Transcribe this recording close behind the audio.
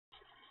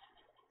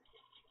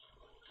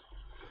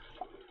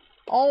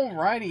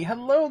Alrighty,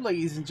 hello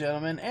ladies and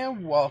gentlemen,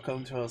 and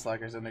welcome to a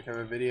Slackers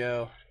Undercover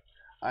video.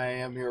 I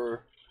am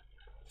your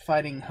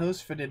fighting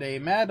host for today,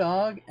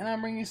 Madog, and I'm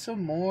bringing you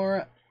some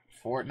more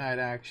Fortnite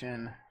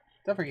action.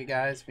 Don't forget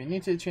guys, if you're new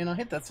to the channel,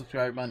 hit that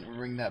subscribe button and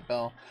ring that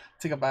bell,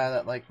 take a bite of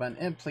that like button,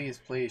 and please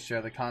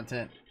share the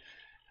content.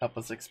 Help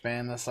us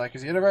expand the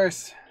Slackers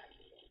universe.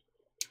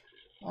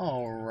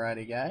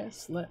 Alrighty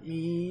guys, let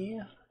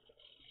me...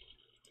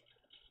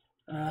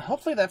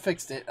 hopefully that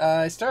fixed it.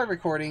 I started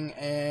recording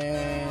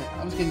and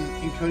I was getting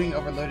encoding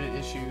overloaded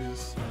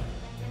issues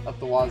up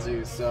the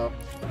wazoo, so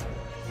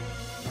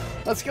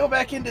let's go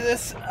back into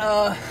this.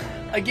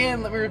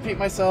 Again, let me repeat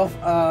myself.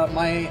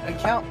 My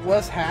account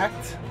was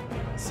hacked,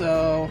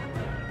 so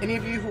any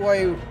of you who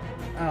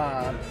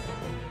I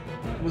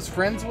was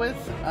friends with,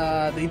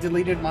 they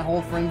deleted my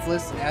whole friends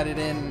list and added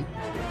in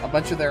a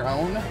bunch of their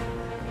own,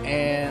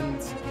 and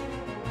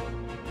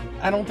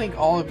I don't think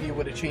all of you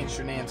would have changed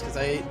your names because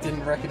I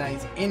didn't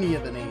recognize any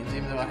of the names,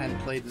 even though I hadn't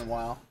played in a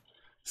while.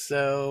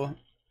 So,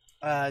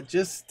 oh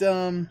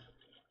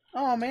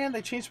man,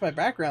 they changed my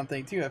background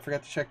thing too. I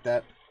forgot to check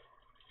that.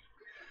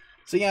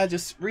 So yeah,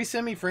 just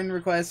resend me friend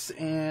requests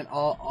and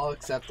I'll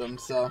accept them.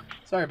 So,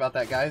 sorry about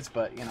that guys,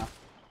 but you know.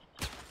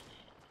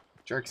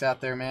 Jerks out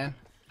there, man.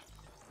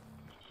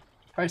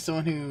 Probably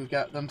someone who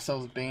got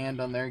themselves banned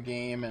on their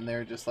game and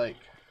they're just like,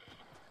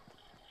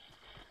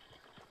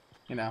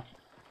 you know,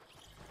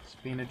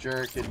 being a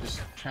jerk and just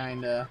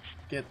trying to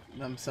get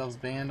themselves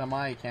banned on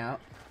my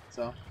account.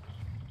 So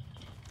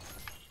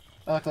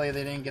luckily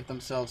they didn't get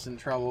themselves in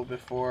trouble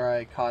before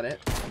I caught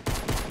it.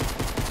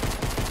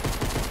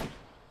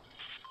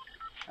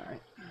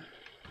 Alright,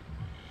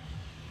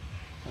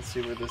 let's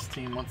see where this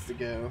team wants to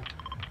go.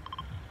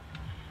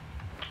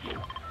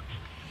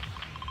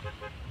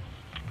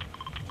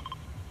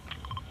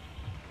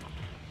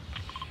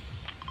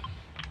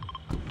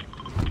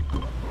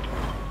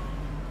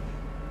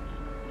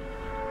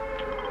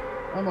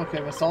 I'm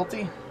okay with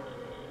salty.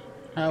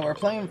 We're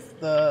playing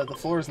the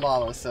floor's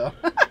lava, so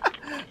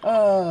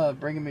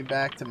bringing me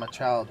back to my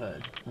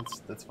childhood.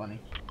 That's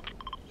funny.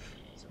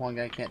 This one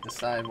guy can't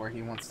decide where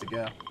he wants to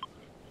go.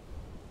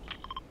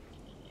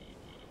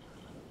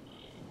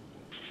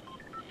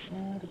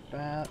 What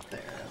about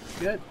there? That's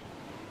good.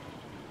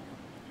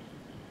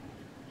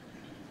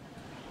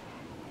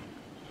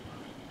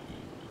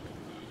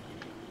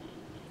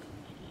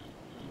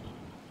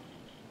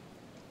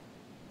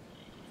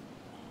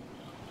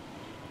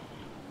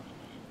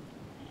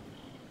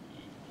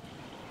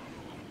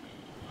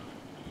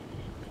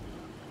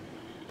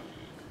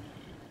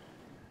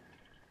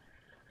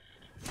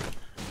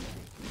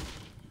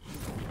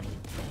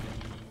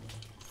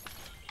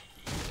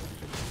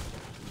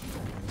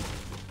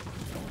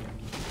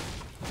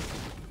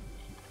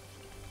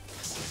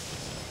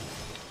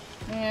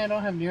 I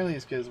don't have nearly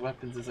as good as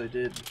weapons as I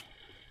did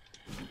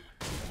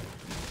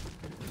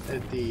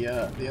at the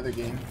other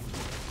game.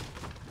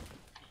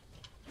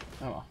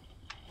 Oh well.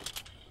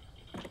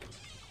 Come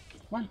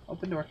on,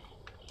 open door.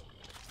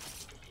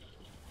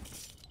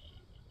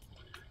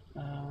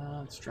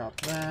 Let's drop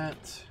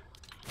that.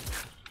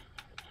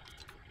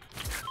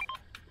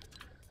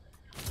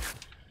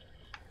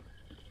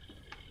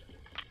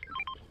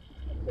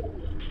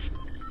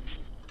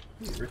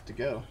 Rift to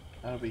go.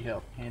 That'll be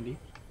handy.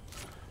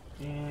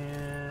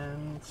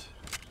 And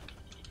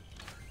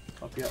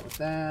help you out with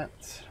that.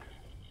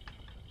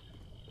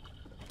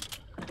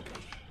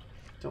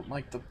 Don't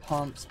like the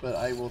pumps, but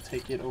I will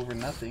take it over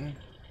nothing.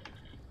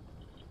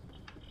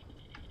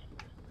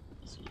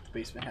 See what the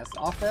basement has to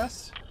offer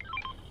us.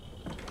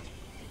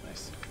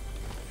 Nice.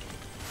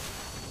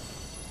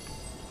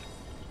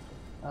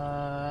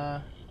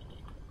 I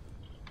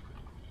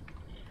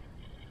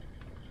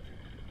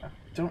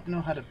don't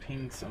know how to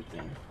ping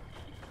something.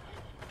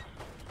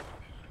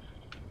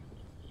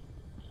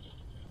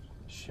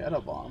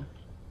 Shadow bomb.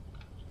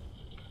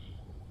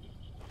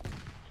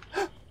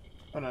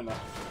 Oh no.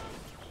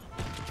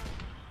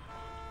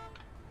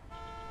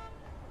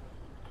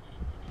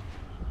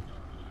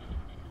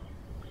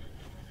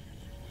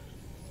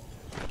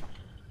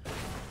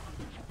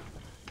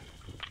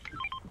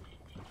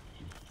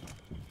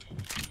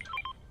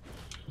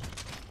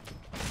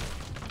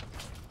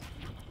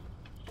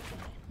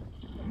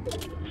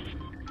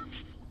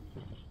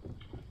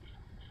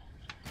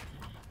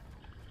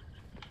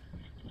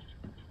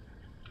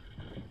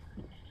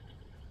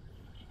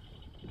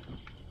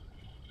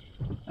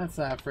 That's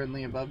not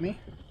friendly above me.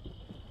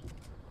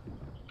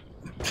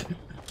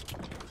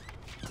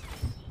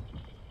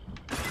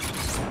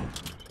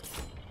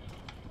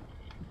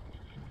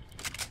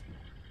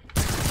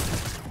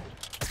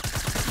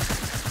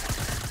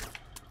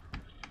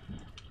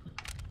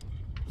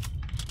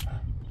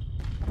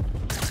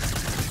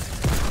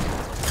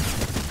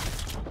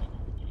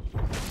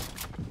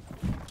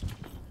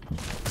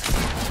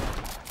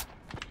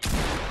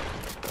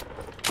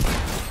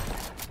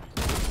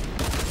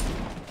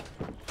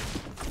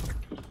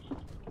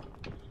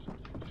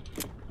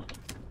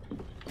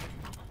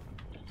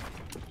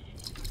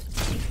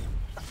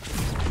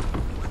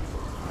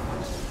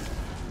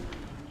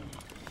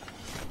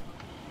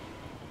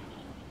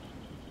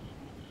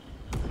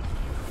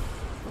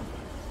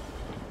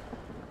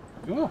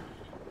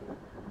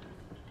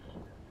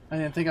 I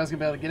didn't think I was gonna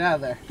be able to get out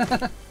of there.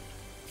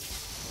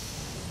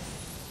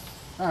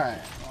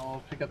 Alright,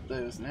 I'll pick up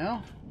those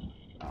now.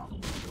 Oh.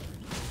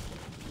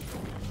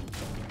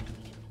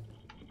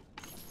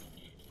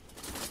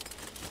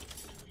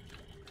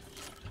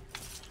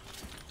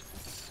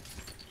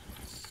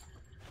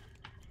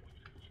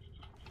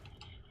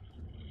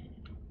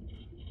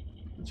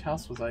 Which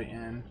house was I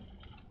in?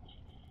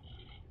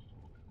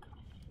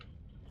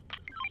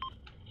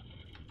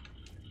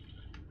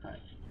 Alright,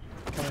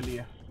 coming to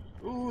you.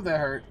 Ooh, that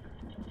hurt.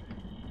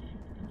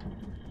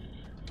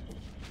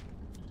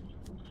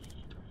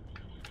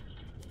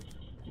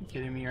 You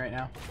kidding me right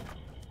now?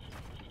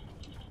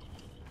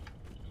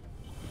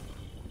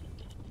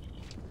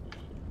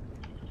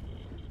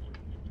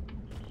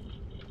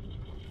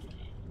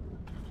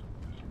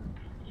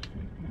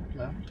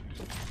 Hello?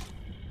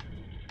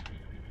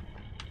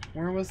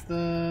 Where was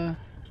the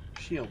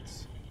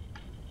shields?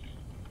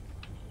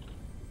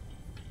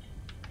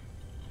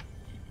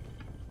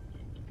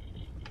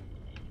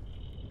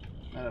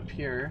 Not up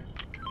here.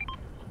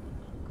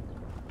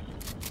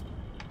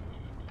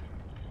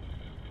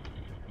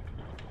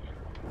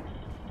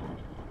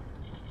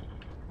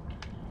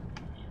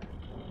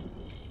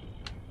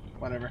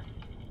 Whatever.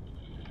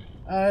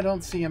 I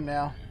don't see him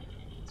now.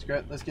 Screw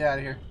it. Let's get out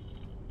of here.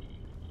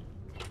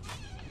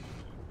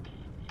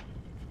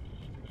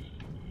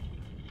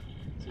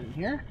 Is it in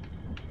here?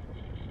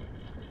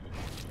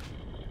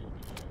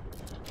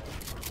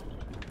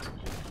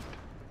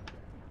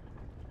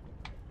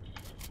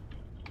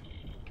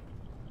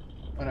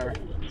 Whatever.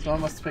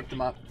 Someone must have picked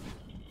them up.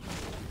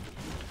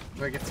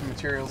 Go get some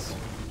materials.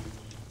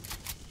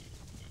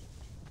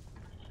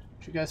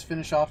 Did you guys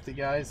finish off the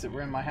guys that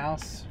were in my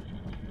house?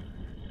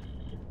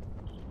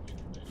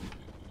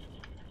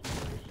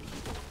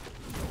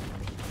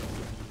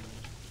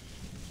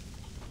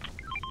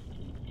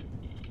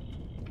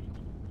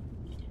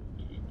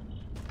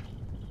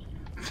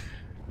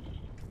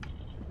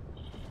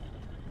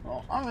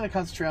 Well, I'm going to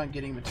concentrate on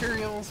getting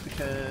materials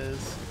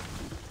because,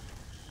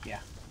 yeah.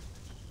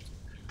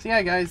 So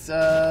yeah, guys,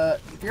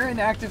 if you're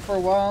inactive for a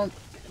while,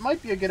 it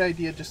might be a good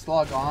idea just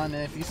log on,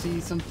 and if you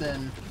see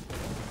something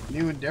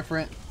new and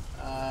different,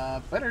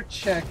 better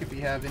check if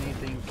you have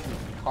anything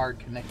card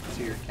connected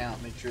to your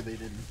account. Make sure they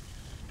didn't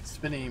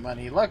spend any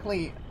money.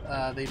 Luckily,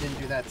 they didn't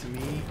do that to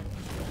me,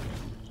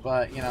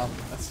 but, you know,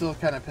 that still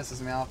kind of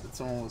pisses me off that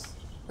someone was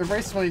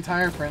erased my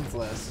entire friends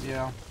list, you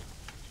know.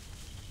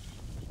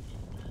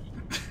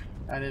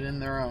 Added in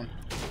their own.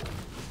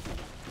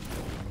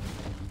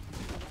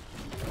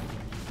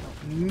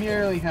 Don't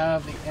nearly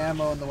have the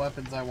ammo and the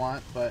weapons I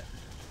want, but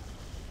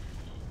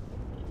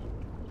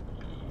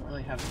I don't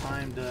really have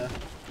time to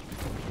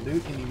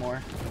loot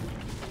anymore.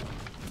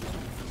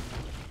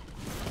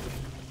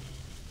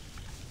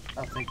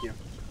 Oh, thank you.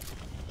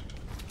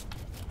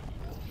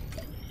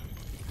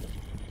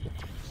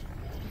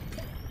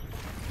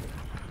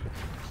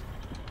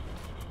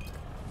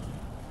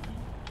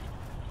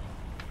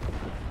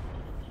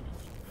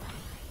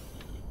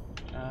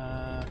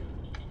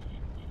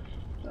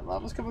 That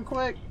lava's coming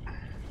quick.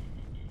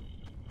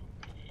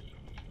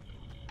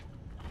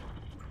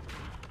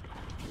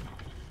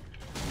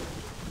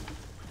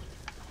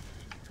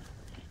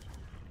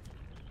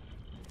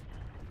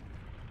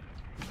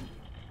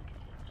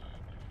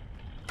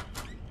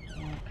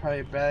 Probably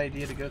a bad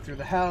idea to go through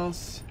the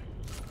house.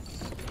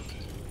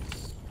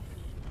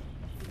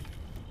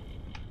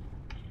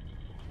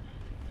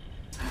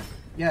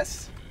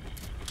 Yes.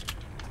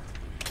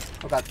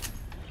 Oh god.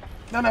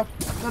 No, no,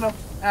 no, no.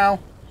 Ow.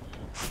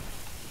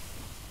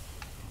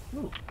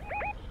 Ooh.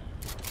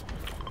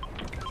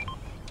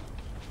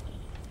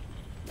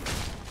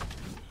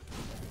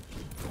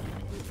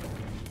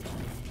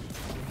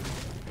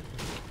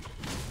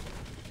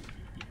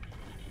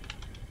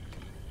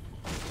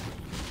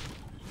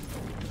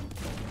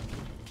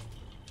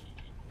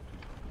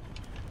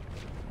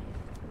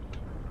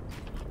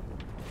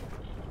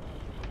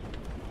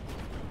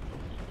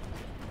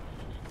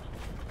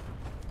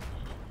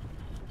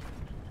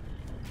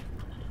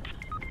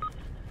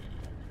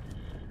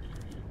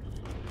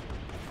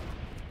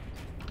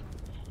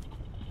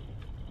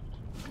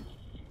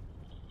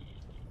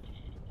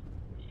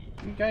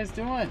 What are you guys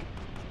doing?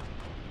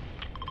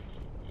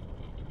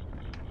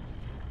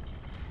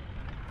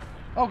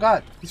 Oh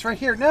god, he's right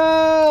here.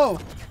 No!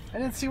 I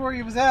didn't see where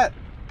he was at.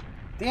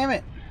 Damn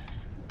it.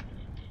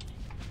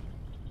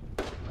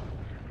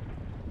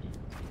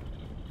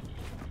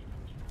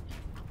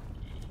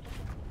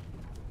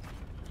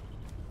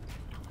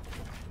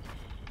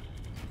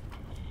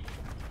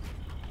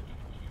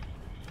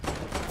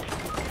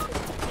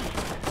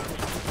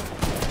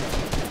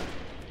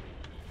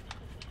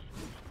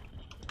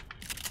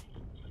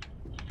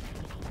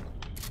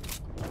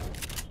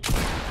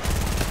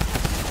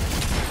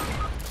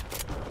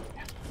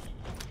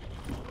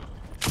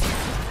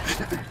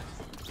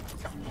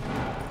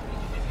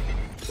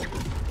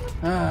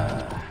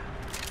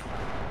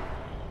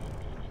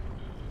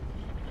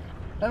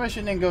 That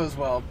mission didn't go as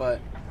well, but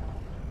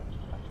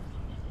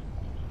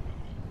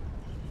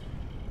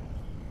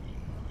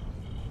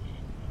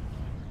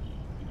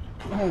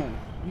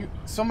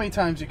So many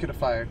times you could have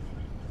fired.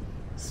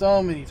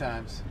 So many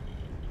times.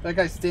 That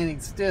guy's standing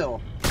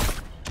still.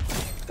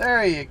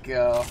 There you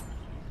go.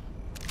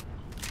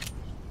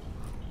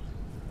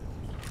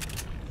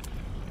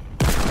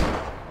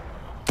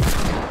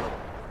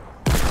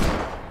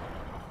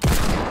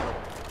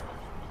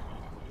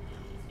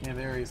 Yeah,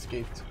 there he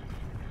escaped.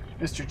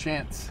 Mr.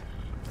 Chance.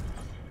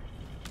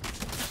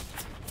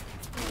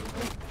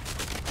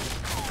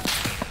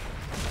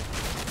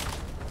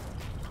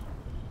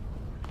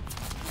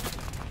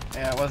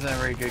 Yeah, it wasn't a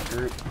very good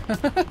group.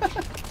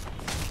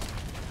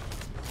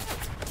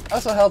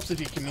 Also helps if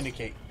you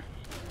communicate.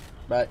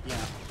 But, you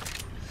know.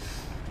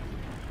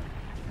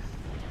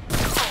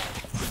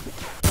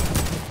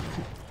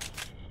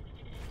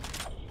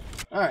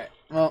 Alright,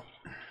 well,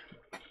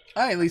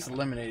 I at least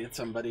eliminated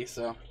somebody,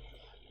 so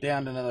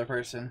downed another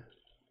person.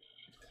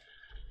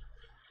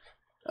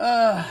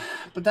 But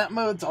that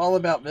mode's all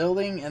about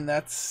building, and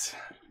that's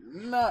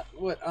not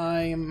what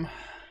I'm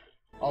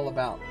all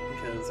about,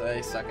 because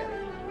I suck at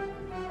it.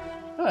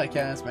 Oh, I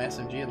count as my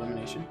SMG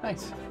elimination.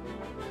 Nice.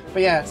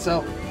 But yeah,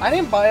 so I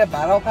didn't buy a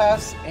battle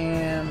pass,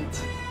 and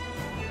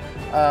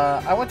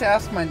I went to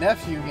ask my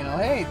nephew, you know,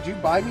 hey, did you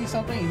buy me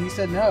something? And he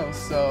said no.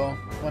 So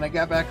when I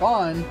got back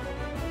on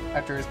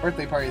after his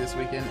birthday party this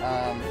weekend,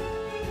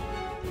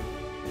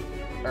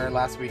 or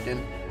last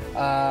weekend,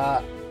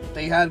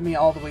 they had me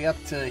all the way up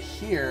to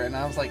here, and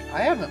I was like,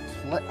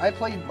 I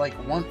played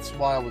like once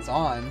while I was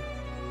on.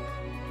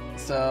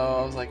 So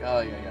I was like, oh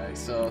yeah.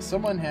 So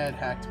someone had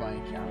hacked my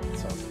account.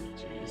 So I was like,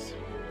 jeez.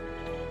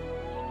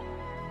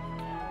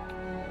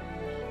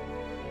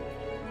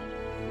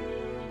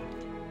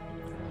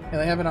 Yeah,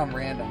 they have it on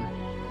random.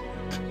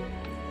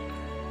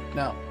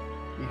 No,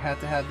 you have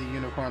to have the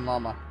unicorn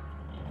llama.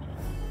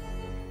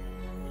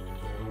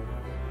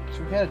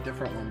 So we had a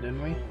different one,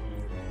 didn't we?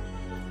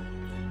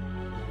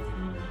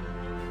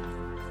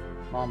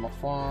 Llama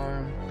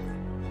farm.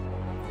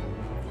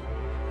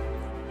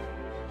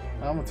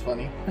 That one's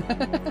funny.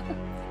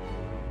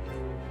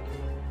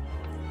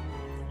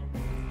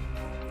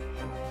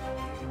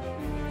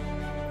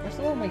 Where's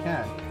the one we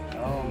had?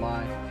 Oh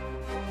my.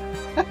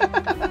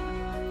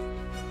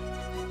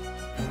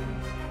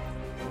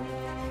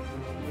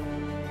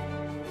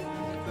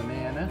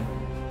 Banana.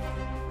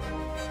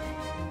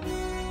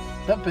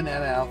 That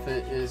banana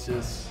outfit is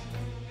just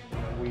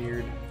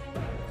weird.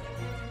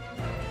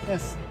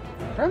 Yes,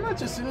 pretty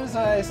much as soon as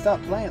I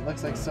stopped playing, it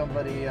looks like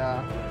somebody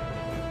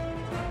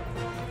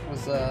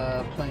was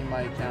playing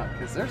my account,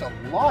 because there's a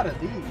lot of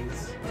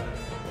these.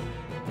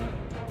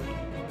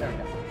 There we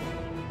go.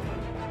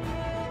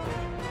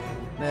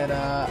 That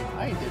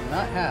I did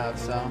not have,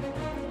 so.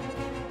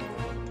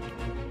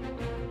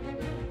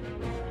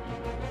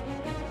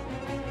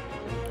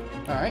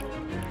 Alright.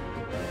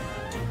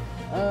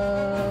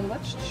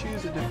 Let's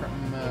choose a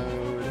different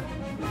mode.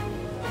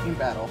 Team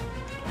battle.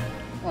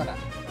 Why not?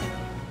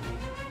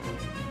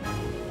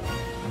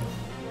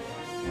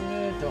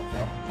 Don't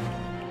know.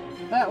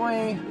 That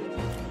way,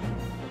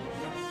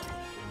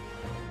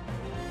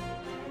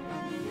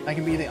 I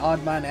can be the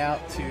odd man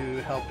out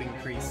to help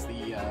increase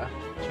the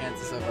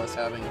chances of us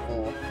having a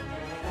whole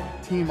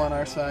team on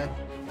our side.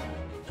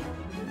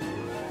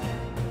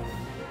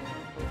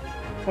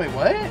 Wait,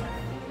 what?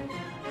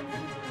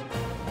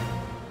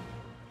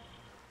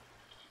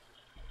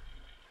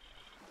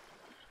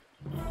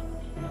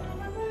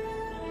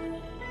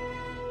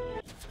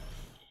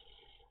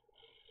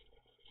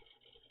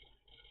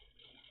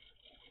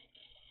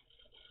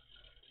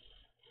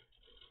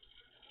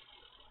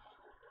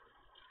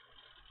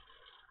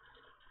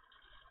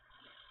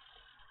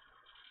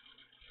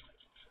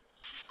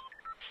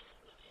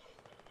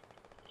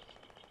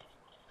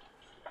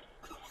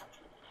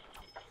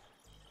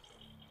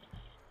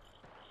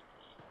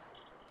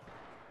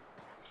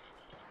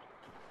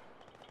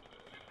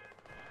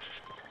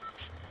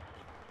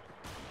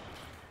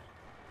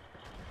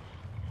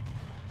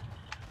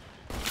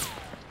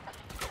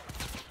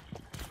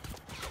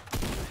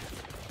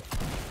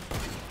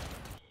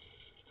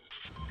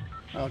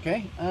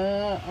 Okay,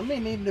 I may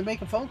need to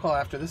make a phone call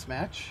after this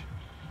match.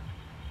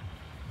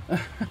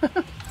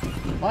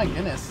 My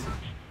goodness.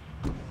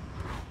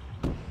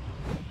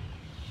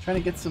 Trying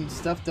to get some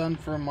stuff done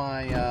for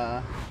my,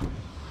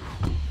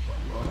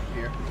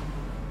 here.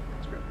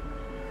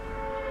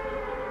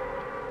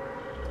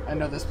 I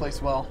know this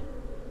place well.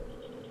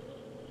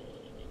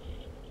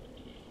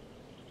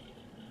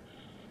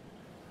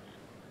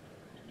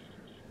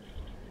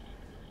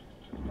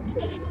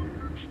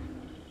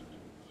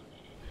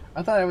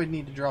 I thought I would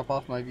need to drop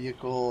off my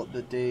vehicle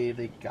the day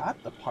they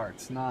got the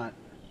parts, not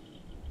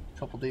a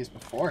couple days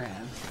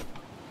beforehand.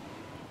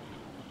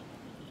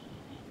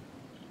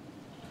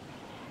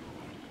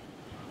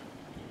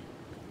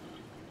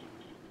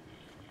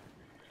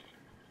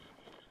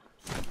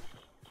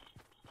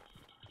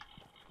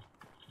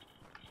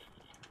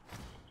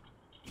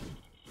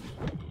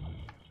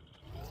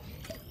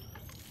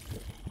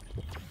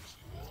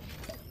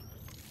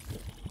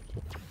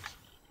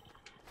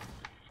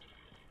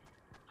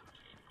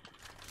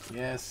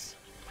 Yes.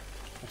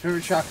 My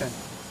favorite shotgun.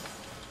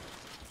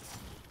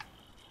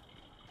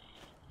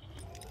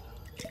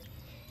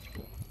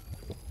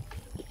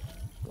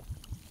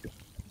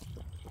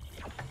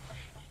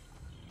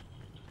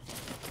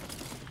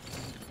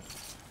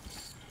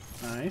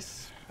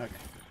 Okay.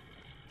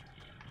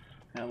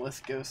 Now let's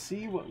go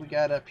see what we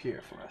got up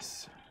here for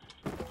us.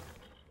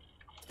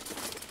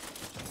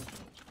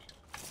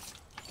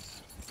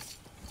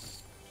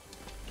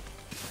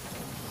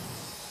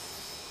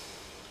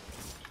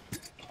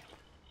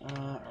 I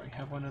already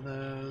have one of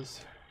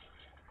those.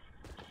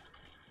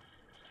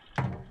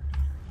 I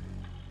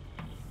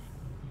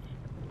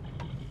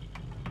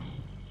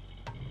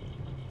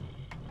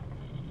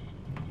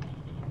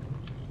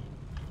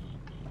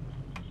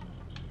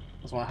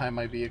just want to hide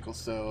my vehicle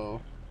so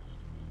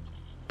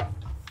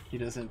he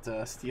doesn't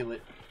steal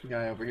it, the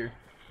guy over here.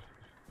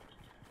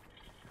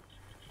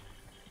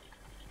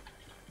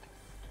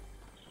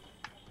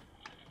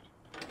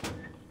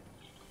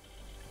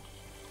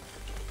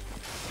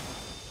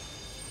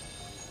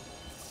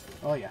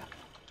 Oh yeah,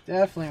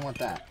 definitely want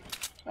that.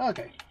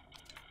 Okay.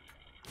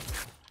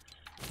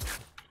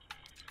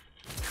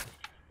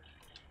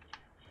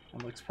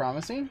 That looks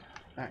promising.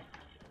 Alright.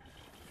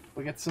 If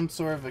we get some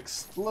sort of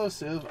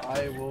explosive,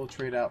 I will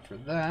trade out for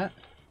that.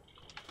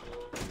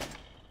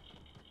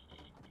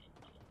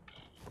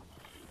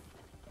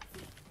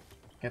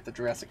 Get the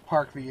Jurassic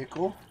Park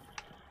vehicle.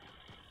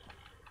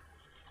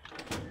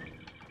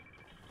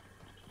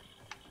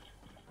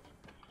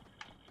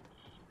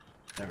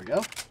 There we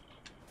go.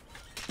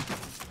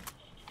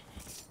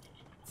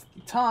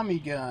 Tommy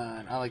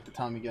gun. I like the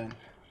Tommy gun.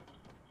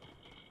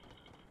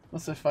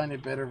 Unless I find a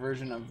better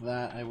version of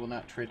that, I will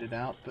not trade it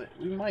out. But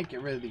we might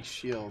get rid of these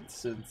shields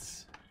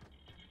since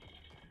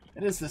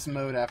it is this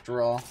mode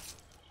after all.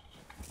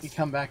 You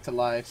come back to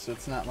life, so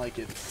it's not like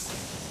it's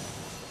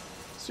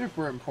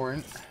super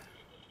important.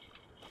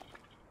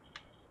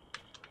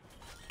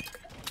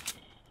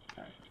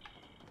 Alright.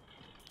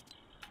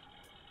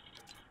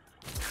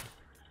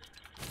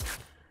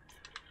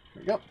 There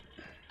we go.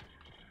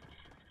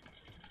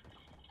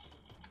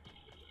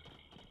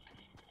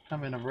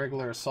 Having a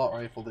regular assault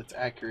rifle that's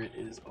accurate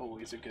is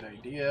always a good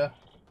idea.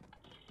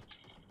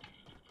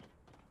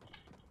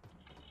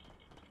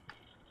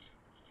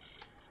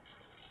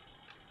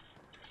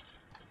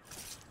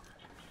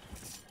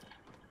 Just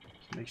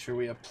make sure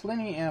we have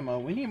plenty of ammo.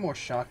 We need more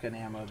shotgun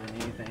ammo than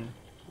anything.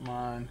 Come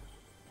on.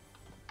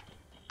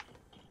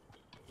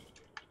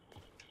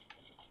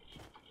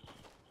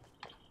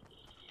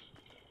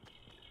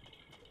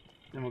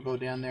 Then we'll go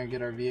down there and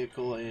get our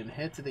vehicle and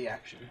head to the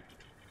action.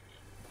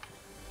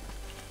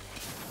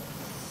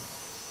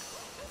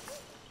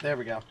 There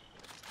we go.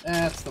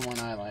 That's the one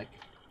I like.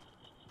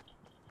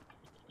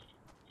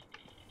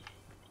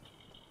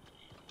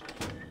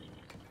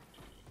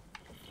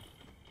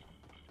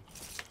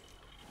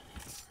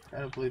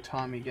 Got a blue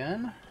Tommy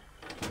gun.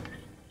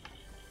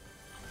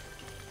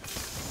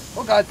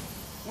 Oh god!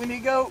 We need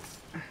to go!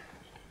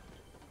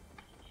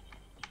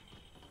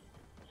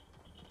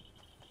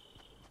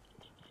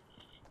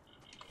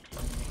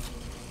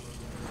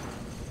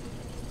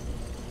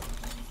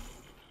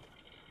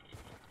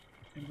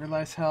 Didn't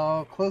realize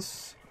how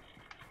close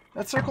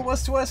that circle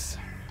was to us.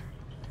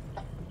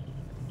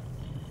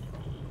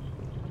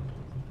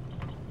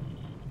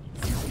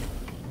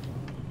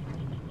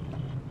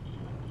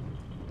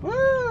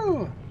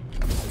 Woo!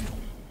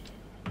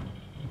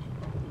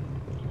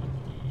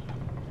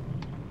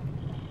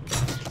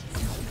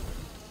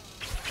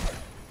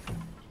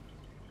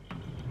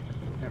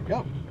 There we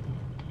go.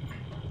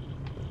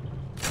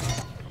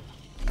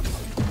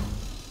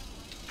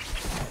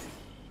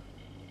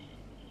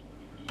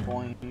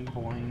 Boing,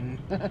 boing.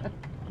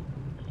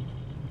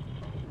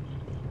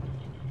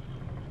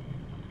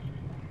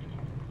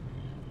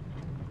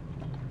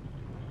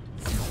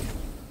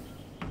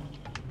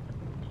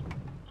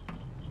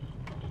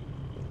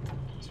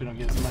 So we don't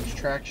get as much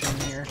traction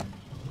here.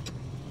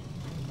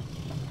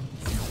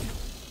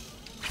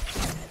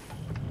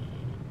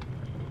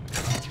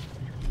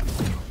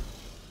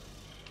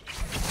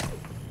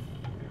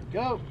 There we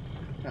go.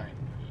 Alright.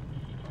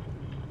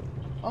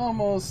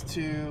 Almost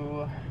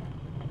to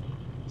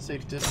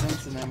safe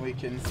distance, and then we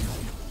can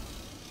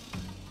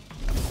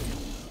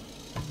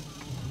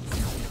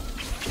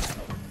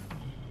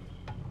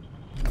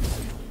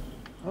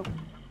oh.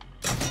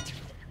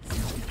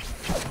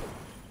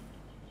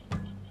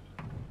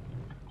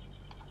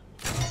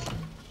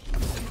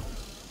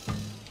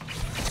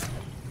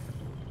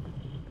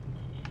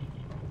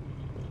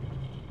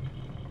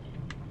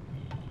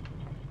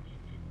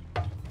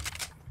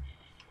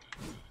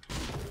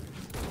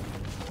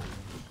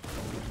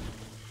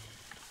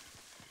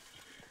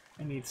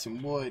 I need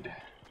some wood.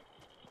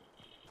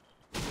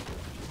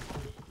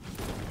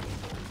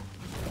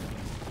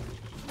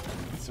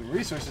 Some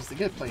resources to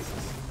get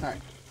places.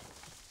 Alright.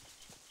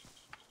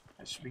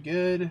 That should be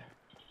good.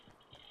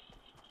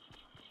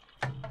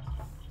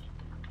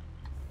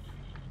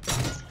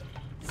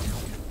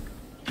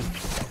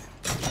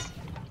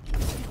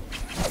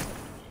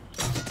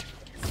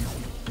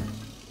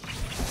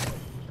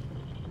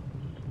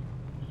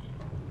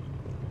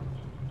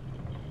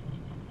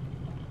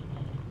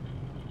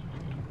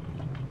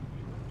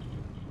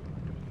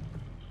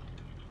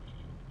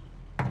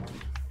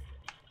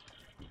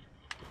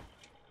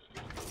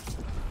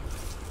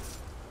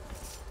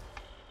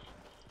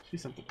 See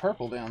something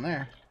purple down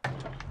there.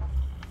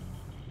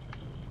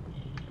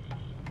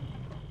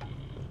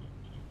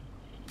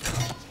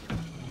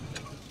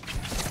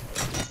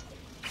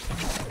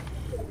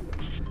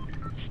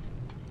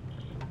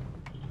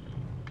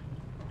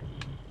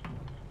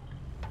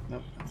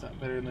 Nope, that's not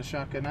better than the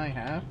shotgun I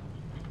have.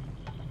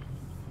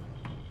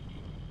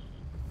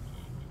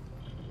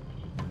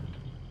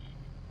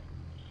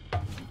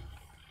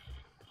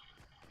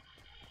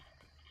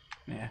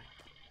 Yeah.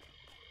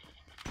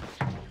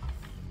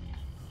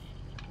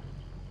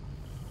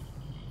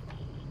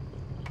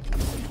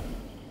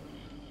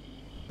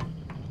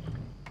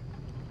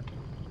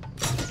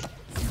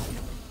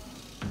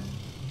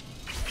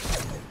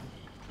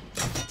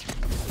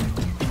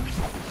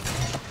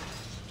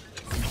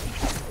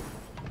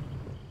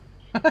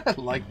 I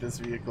like this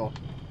vehicle.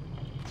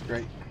 It's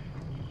great.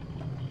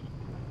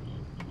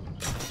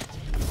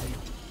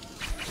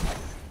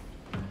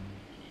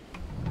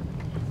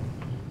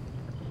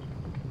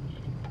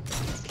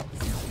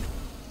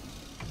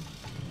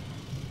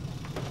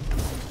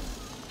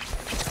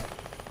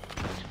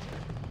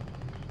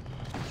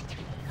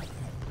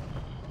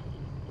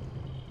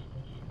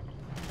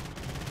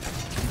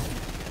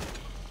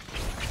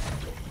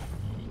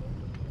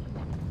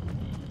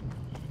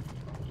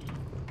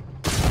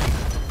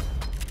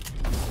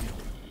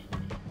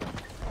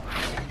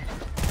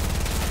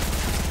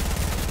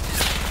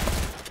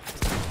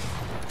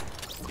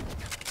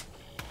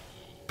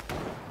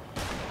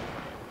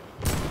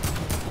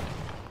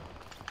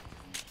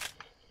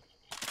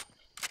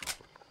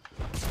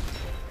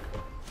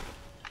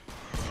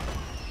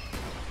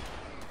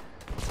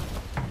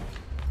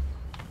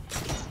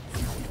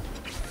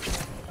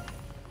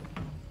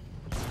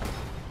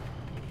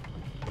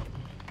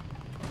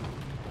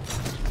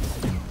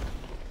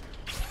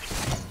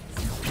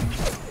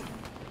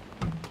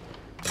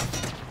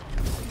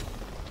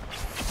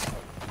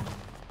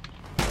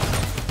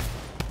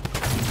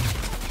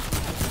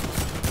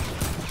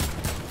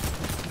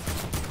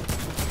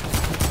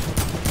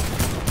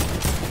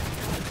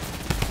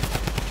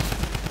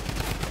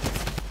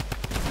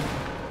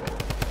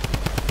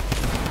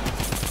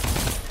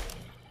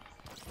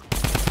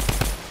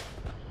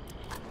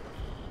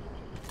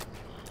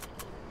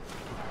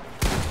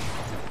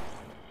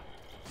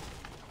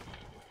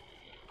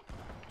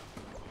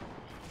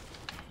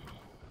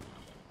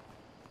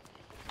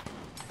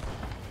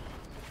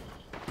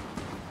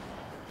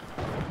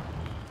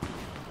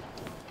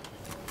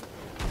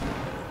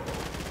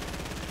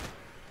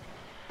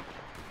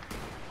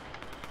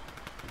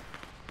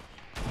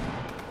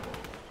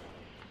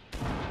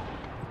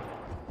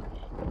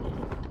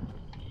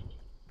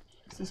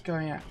 What's this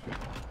guy at?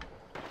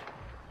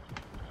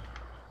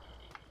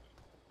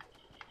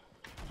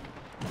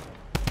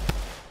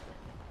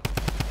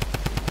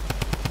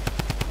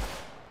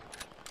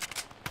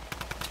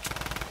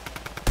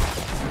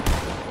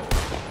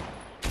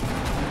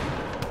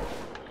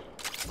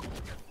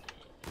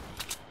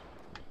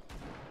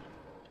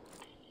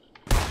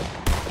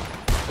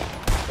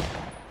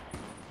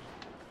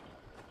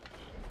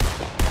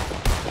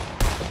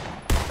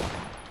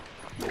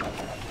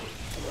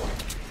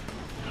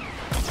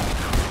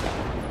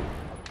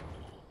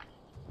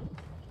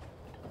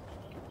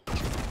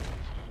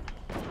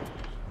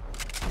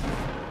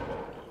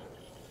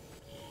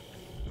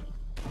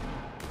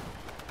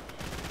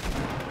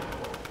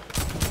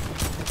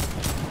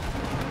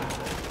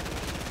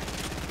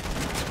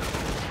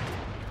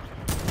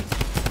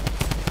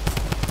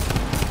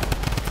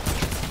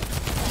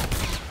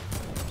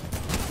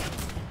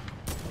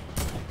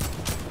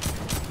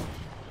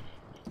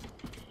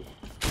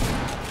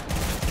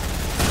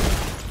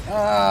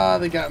 Ah,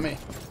 they got me.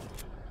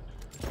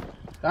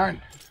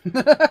 Darn.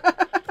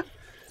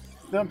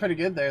 Doing pretty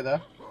good there,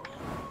 though.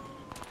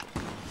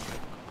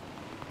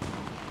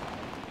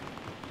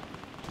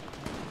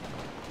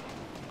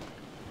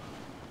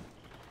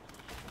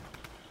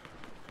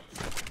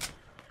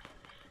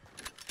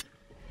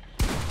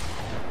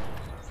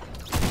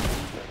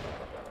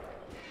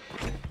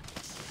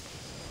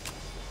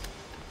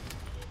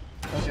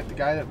 I'll get the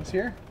guy that was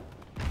here.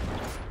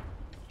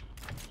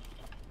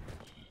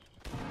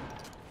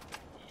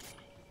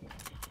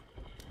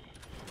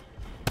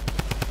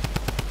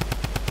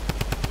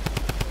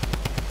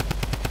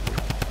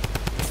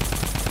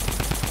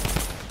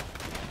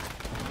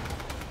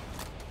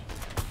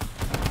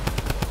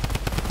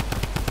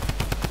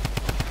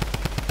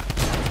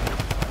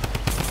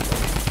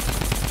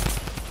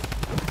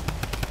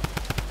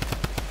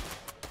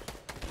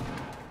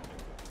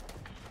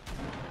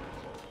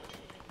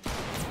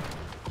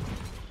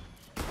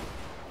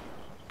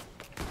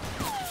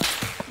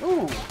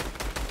 Ooh.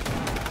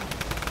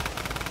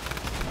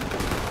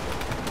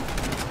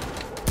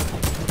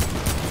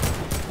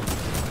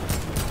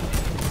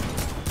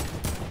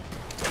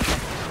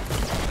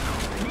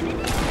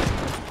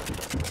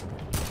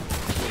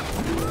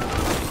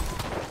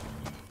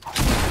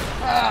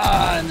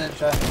 Ah, and then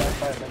shot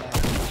by banana.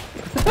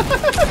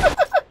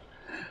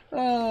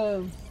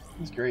 Oh,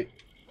 that's great.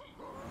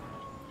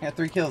 I had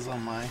 3 kills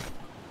on my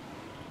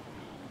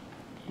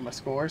my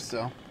score,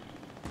 so.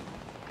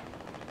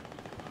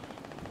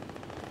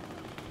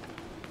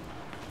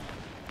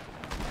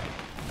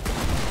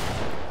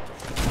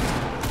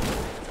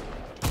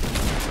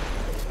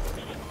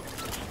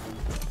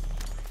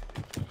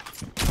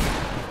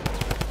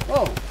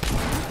 Whoa!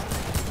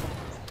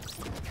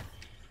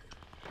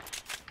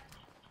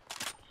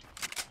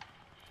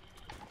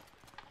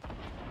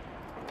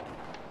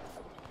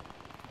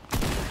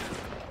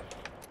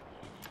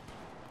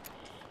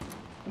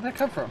 Where'd that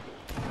come from?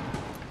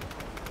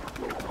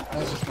 That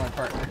was just my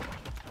partner.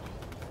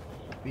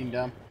 Being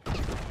dumb.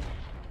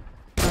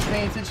 Not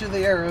paying attention to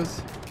the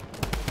arrows.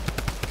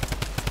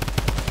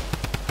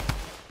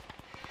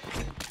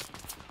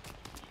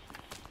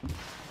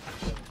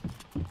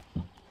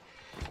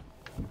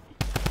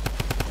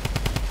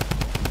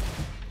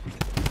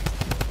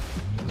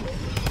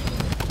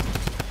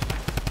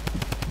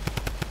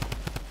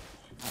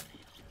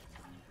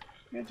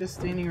 You're just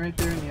standing right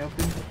there in the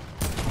open.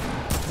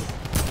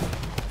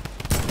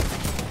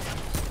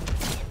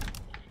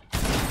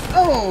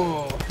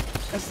 Oh!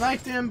 I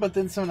sniped him, but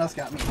then someone else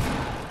got me.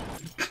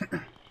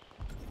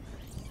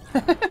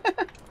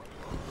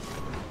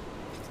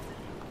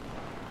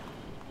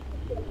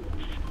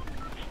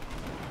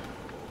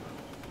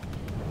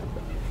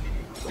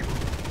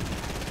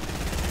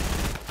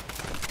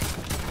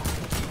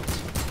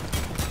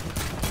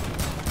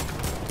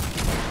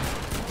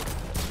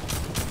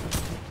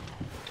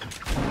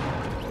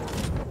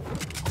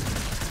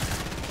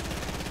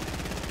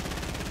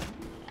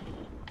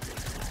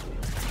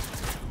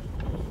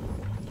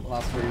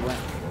 Lost where he went.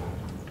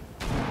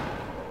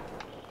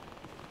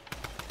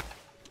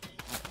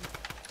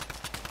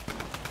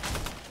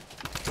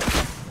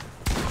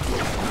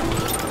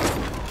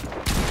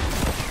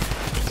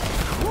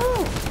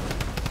 Woo!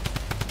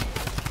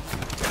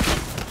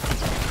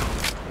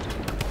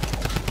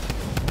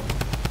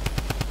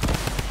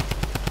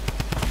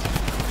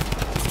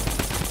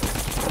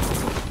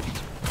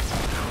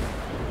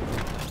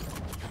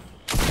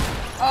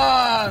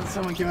 Ah!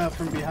 Someone came out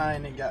from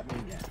behind and got me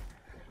again.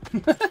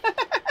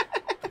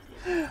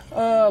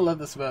 Oh, I love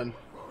this button.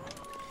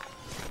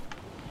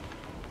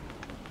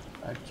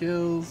 5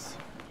 kills.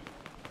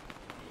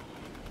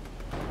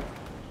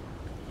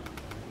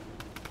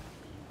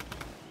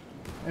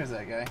 There's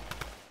that guy.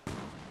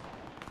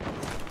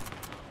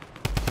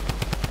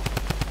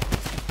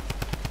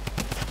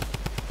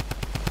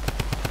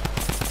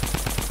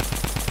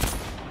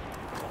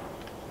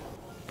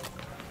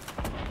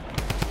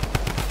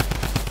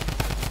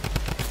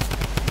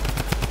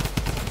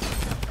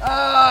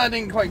 Ah, I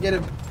didn't quite get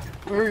him.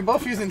 We were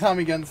both using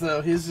Tommy guns,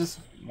 though. He's just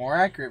more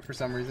accurate for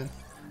some reason.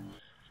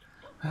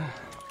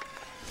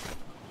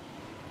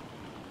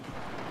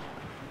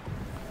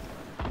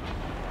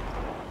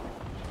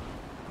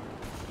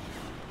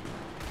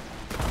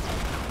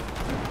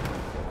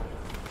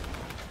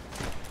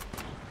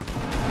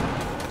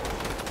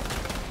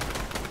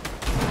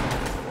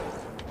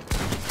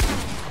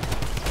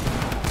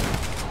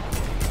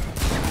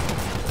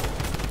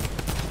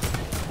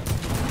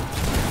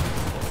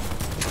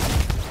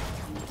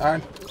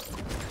 Darn.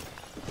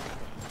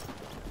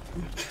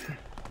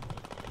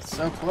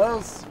 So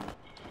close.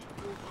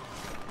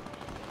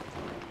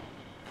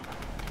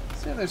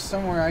 See if there's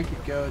somewhere I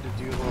could go to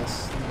do a little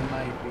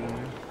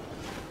sniping.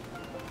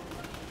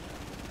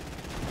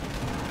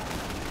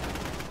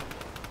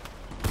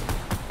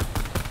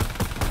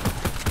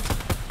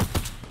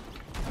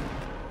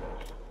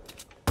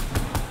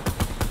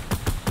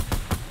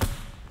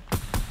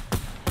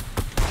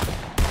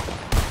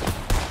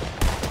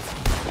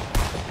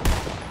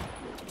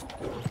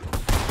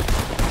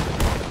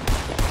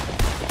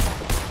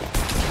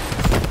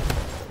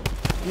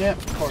 Yep,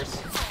 of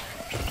course.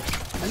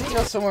 I need to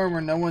go somewhere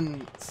where no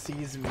one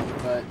sees me,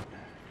 but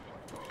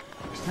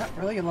there's not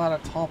really a lot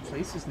of tall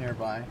places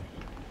nearby.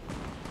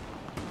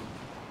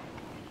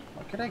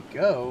 Where could I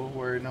go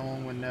where no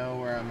one would know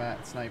where I'm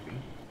at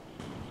sniping?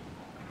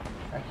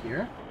 Right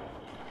here?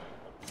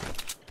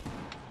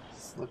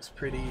 This looks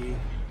pretty...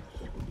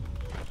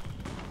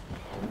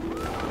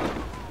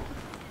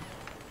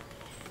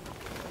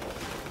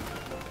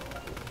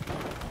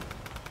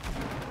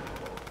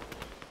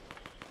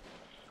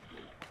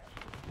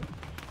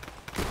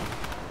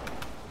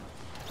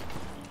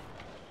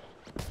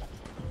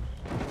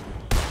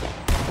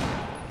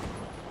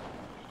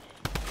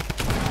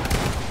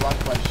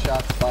 blocked my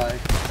shots by.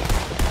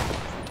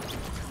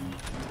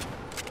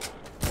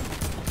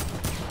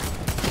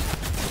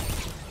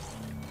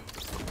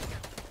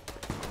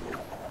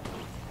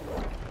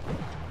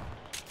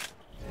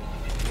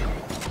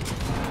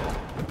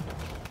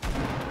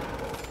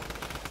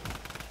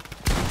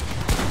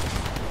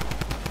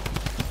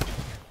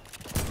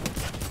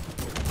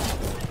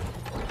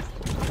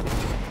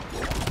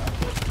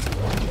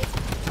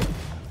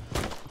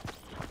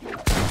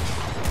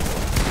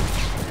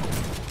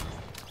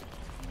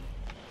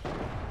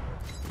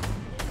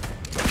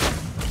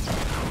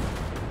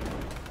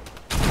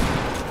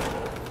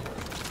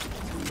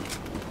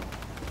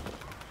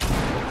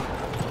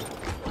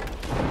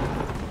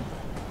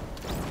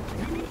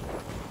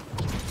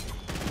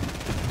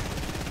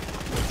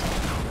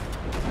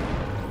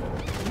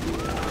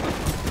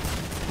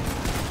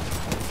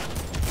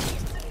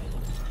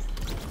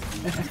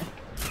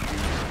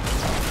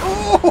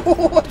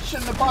 I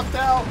shouldn't have popped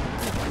out.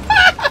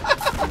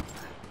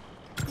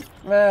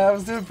 Man, I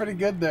was doing pretty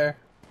good there.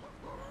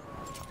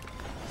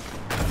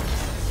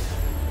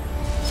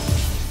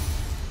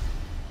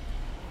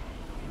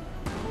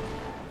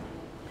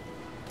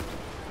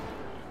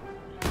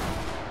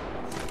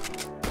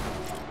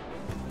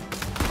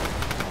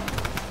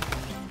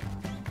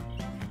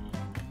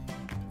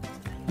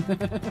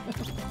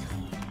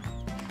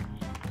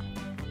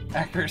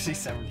 Accuracy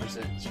 7%.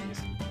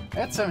 Jeez. I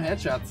had some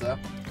headshots though.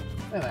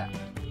 Look at that.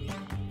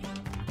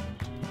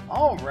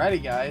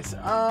 Alrighty, guys.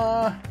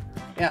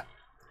 Yeah.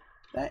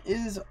 That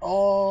is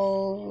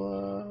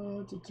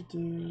all.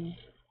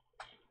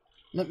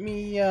 Let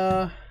me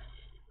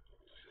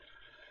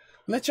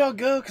let y'all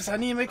go because I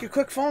need to make a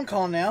quick phone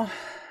call now.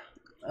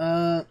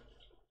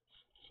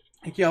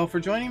 Thank y'all for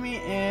joining me,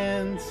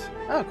 and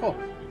oh, cool.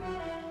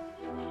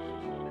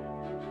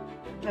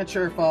 Not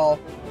sure if I'll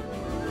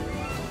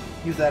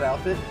use that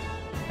outfit.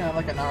 Kind of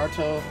like a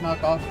Naruto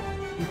knockoff.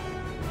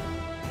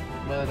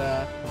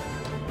 But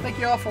thank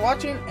you all for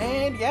watching,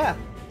 and yeah,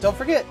 don't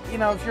forget, you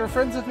know, if you're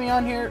friends with me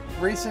on here,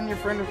 resend your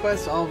friend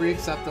requests, I'll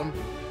re-accept them.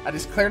 I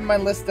just cleared my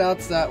list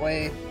out so that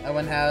way I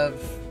wouldn't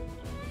have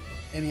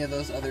any of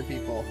those other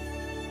people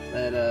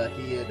that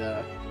he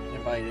had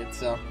invited,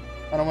 so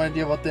I don't want to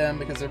deal with them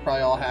because they're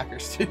probably all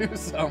hackers too.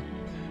 So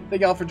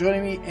thank y'all for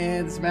joining me,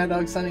 and this is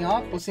Madog signing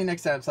off. We'll see you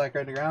next time, SLCR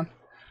Underground.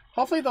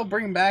 Hopefully they'll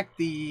bring back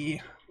the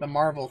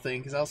Marvel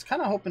thing, because I was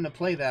kind of hoping to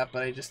play that,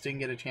 but I just didn't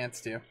get a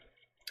chance to.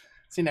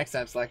 See you next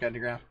time, SLCR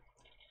Underground.